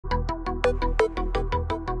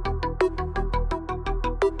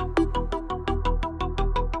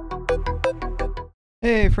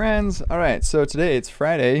Hey friends! Alright, so today it's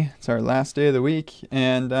Friday, it's our last day of the week,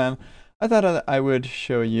 and I thought I would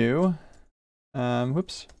show you, in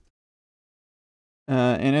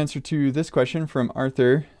answer to this question from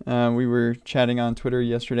Arthur. We were chatting on Twitter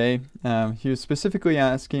yesterday. He was specifically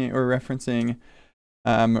asking or referencing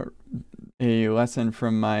a lesson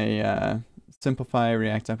from my Simplify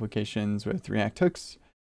React Applications with React Hooks.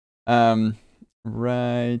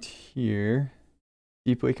 Right here,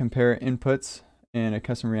 deeply compare inputs in a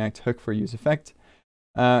custom React hook for useEffect.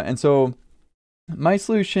 And so my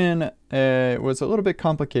solution was a little bit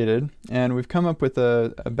complicated, and we've come up with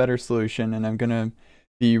a better solution, and I'm going to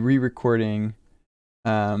be re-recording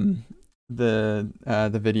the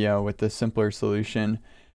video with the simpler solution.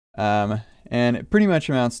 And it pretty much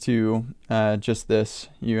amounts to just this.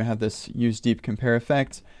 You have this use deep compare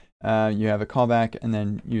effect. You have a callback, and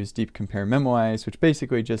then use deep compare memoize, which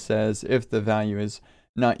basically just says if the value is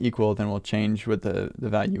not equal, then we'll change what the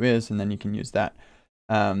value is, and then you can use that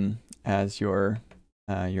as your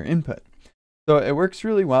input. So it works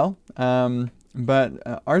really well.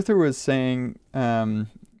 But Arthur was saying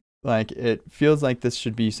like it feels like this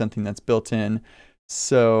should be something that's built in.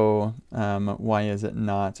 So why is it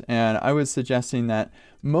not? And I was suggesting that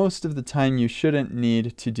most of the time you shouldn't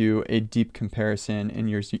need to do a deep comparison in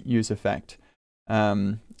your useEffect.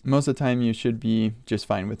 Most of the time you should be just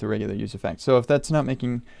fine with the regular useEffect. So if that's not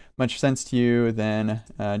making much sense to you, then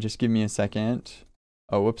just give me a second.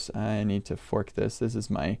 Oh, whoops, I need to fork this. This is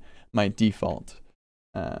my default.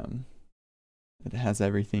 It has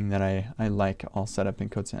everything that I like all set up in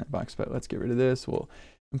Code Sandbox, but let's get rid of this. We'll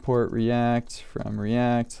import React from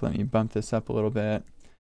React. Let me bump this up a little bit.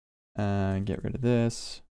 Get rid of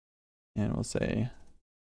this, and we'll say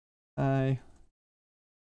hi.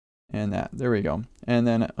 And that, there we go. And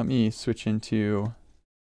then let me switch into,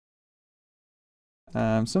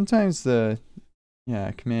 sometimes the,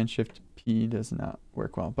 Command Shift P does not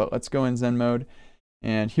work well, but let's go in Zen mode.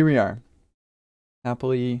 And here we are,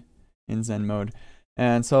 happily in Zen mode.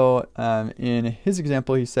 And so in his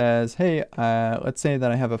example, he says, hey, let's say that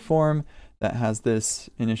I have a form that has this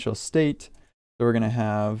initial state. So we're going to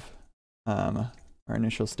have our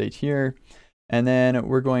initial state here. And then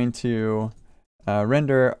we're going to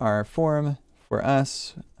render our form for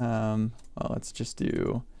us. Well, let's just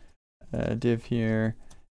do a div here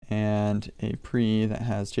and a pre that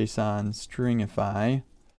has JSON stringify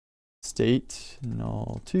state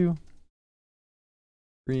null2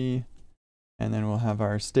 pre, and then we'll have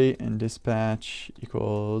our state and dispatch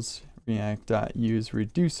equals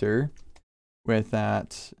react.useReducer with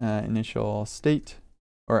that initial state,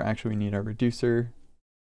 or actually we need our reducer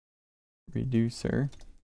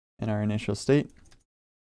in our initial state.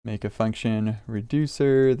 Make a function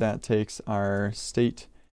reducer that takes our state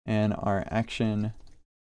and our action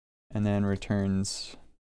and then returns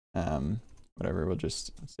whatever. We'll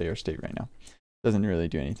just say our state right now. Doesn't really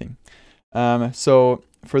do anything. So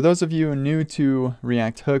for those of you new to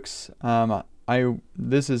React hooks,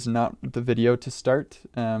 this is not the video to start.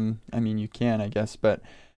 I mean, you can, I guess, but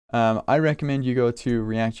I recommend you go to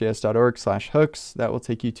reactjs.org/hooks. That will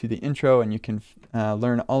take you to the intro, and you can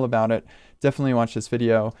learn all about it. Definitely watch this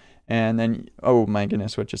video. And then, oh my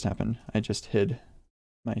goodness, what just happened? I just hid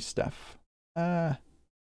my stuff.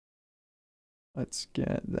 Let's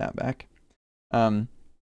get that back.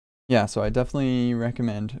 Yeah, so I definitely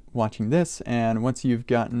recommend watching this. And once you've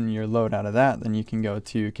gotten your load out of that, then you can go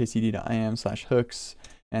to kcd.im/hooks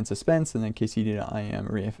and suspense, and then kcd.im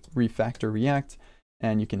refactor React.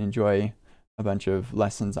 And you can enjoy a bunch of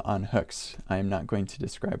lessons on hooks. I am not going to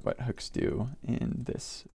describe what hooks do in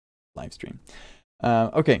this live stream.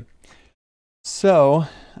 Okay, so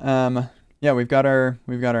yeah, we've got our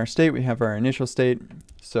state. We have our initial state.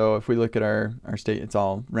 So if we look at our state, it's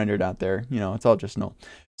all rendered out there. You know, it's all just null.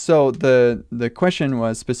 So the question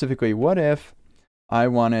was specifically, what if I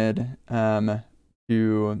wanted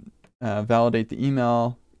to validate the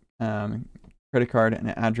email, credit card,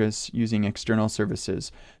 and address using external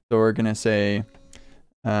services? So we're going to say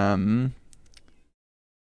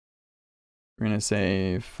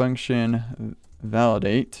function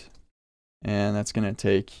validate, and that's going to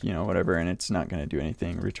take, you know, whatever, and it's not going to do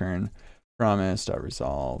anything. Return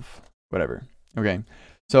promise.resolve, whatever. Okay,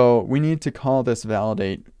 so we need to call this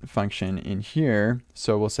validate function in here.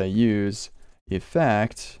 So we'll say use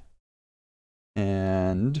effect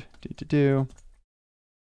and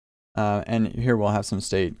and here we'll have some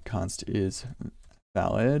state. Const is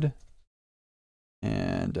valid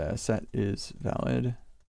and set is valid.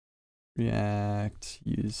 React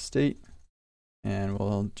use state, and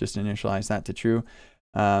we'll just initialize that to true.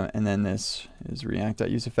 And then this is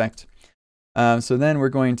react.useEffect. So then we're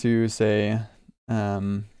going to say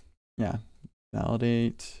yeah,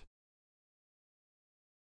 validate,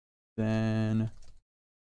 then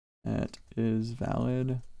it is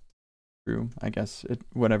valid, true, I guess,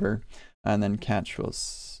 whatever, and then catch will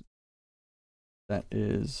that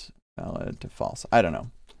is valid to false. I don't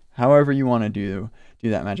know. However you want to do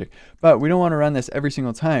that magic. But we don't want to run this every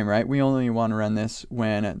single time, right? We only want to run this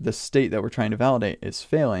when the state that we're trying to validate is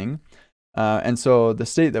failing. And so the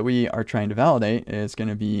state that we are trying to validate is going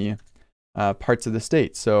to be parts of the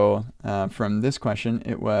state. So from this question,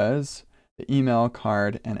 it was the email,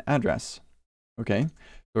 card, and address. Okay, so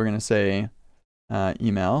we're going to say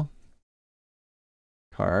email,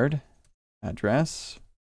 card, address,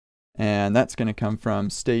 and that's going to come from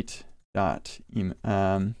state dot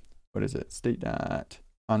what is it? State dot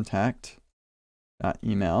contact dot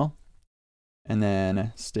email, and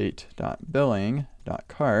then state dot billing dot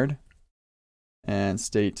card, and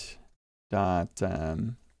state dot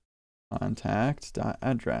contact dot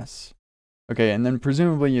address. Okay, and then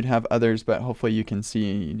presumably you'd have others, but hopefully you can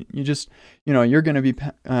see, you just, you're going to be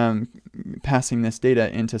passing this data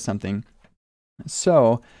into something.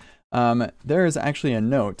 So there is actually a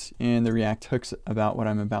note in the React hooks about what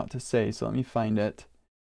I'm about to say. So let me find it.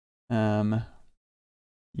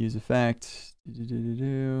 useEffect.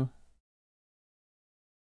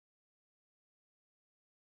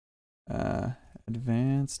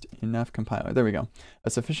 Advanced enough compiler. There we go. A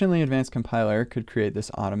sufficiently advanced compiler could create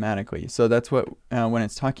this automatically. So that's what, when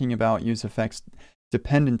it's talking about useEffect's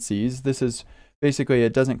dependencies, this is basically,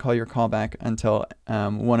 it doesn't call your callback until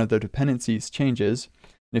one of the dependencies changes.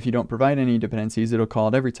 And if you don't provide any dependencies, it'll call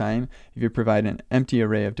it every time. If you provide an empty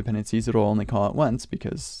array of dependencies, it'll only call it once,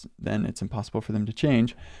 because then it's impossible for them to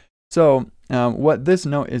change. So what this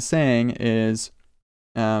note is saying is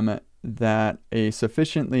that a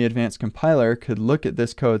sufficiently advanced compiler could look at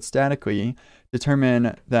this code statically,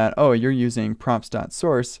 determine that, oh, you're using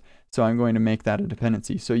props.source, so I'm going to make that a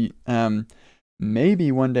dependency. So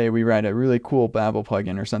maybe one day we write a really cool Babel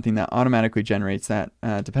plugin or something that automatically generates that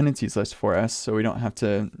dependencies list for us, so we don't have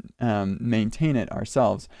to maintain it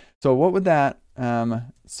ourselves. So what would that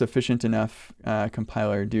sufficient enough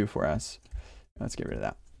compiler do for us? Let's get rid of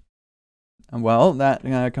that. Well,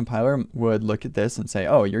 that compiler would look at this and say,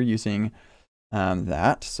 oh, you're using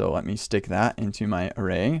that, so let me stick that into my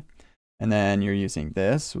array. And then you're using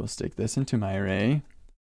this, we'll stick this into my array.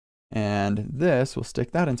 And this, we'll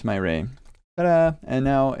stick that into my array. Ta-da! And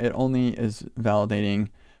now it only is validating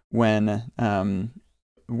when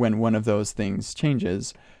one of those things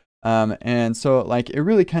changes. And so it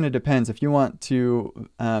really kind of depends. If you want to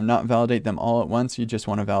not validate them all at once, you just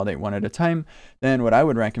want to validate one at a time, then what I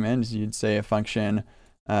would recommend is you'd say a function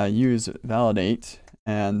use validate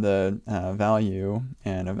and the value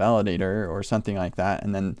and a validator or something like that,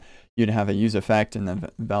 and then you'd have a useEffect, and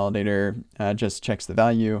the validator just checks the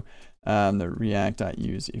value. The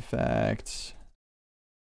react.useEffect,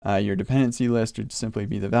 your dependency list would simply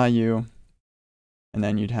be the value, and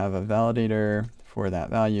then you'd have a validator for that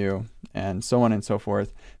value, and so on and so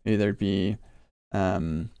forth. Maybe there'd be,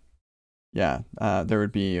 there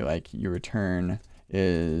would be like your return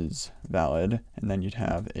is valid, and then you'd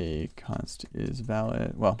have a const is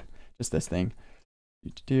valid. Well, just this thing.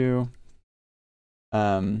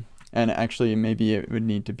 And actually, maybe it would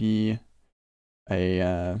need to be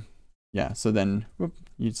a so then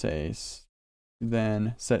you'd say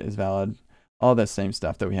then set is valid. All the same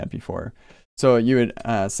stuff that we had before. So you would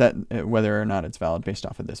set whether or not it's valid based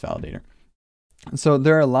off of this validator. So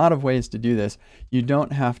there are a lot of ways to do this. You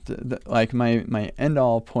don't have to, like my end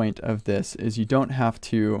all point of this is you don't have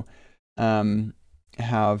to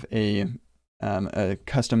have a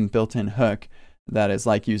custom built-in hook that is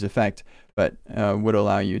like useEffect, but would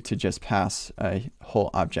allow you to just pass a whole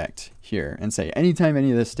object here and say, anytime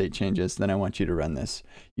any of this state changes, then I want you to run this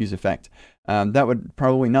useEffect. That would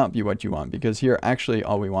probably not be what you want, because here actually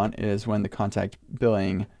all we want is when the contact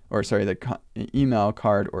billing, or sorry, the email,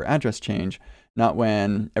 card, or address change, not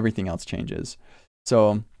when everything else changes.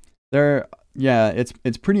 So there,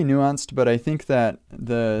 it's pretty nuanced, but I think that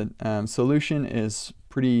the solution is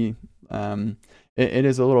pretty, it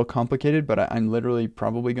is a little complicated, but I'm literally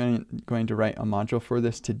probably going to write a module for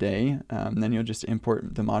this today. Then you'll just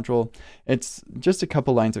import the module. It's just a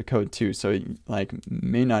couple lines of code too, so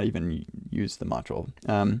may not even use the module.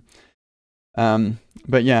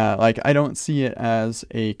 But yeah, I don't see it as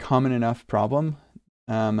a common enough problem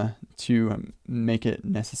to make it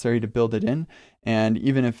necessary to build it in. And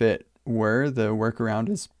even if it were, the workaround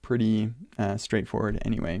is pretty straightforward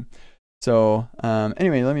anyway. So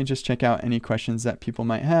anyway, let me just check out any questions that people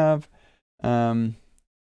might have. Yeah,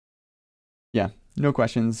 no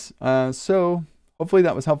questions. So hopefully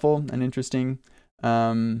that was helpful and interesting.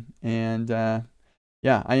 Yeah,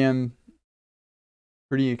 I am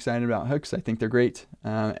pretty excited about hooks. I think they're great.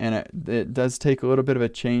 And it does take a little bit of a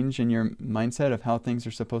change in your mindset of how things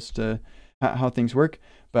are supposed to, how things work.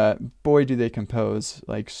 But boy, do they compose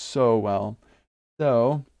like so well.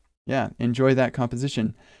 So yeah, enjoy that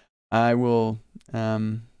composition. I will, I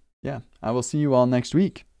will see you all next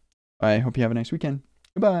week. I hope you have a nice weekend.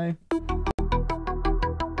 Goodbye.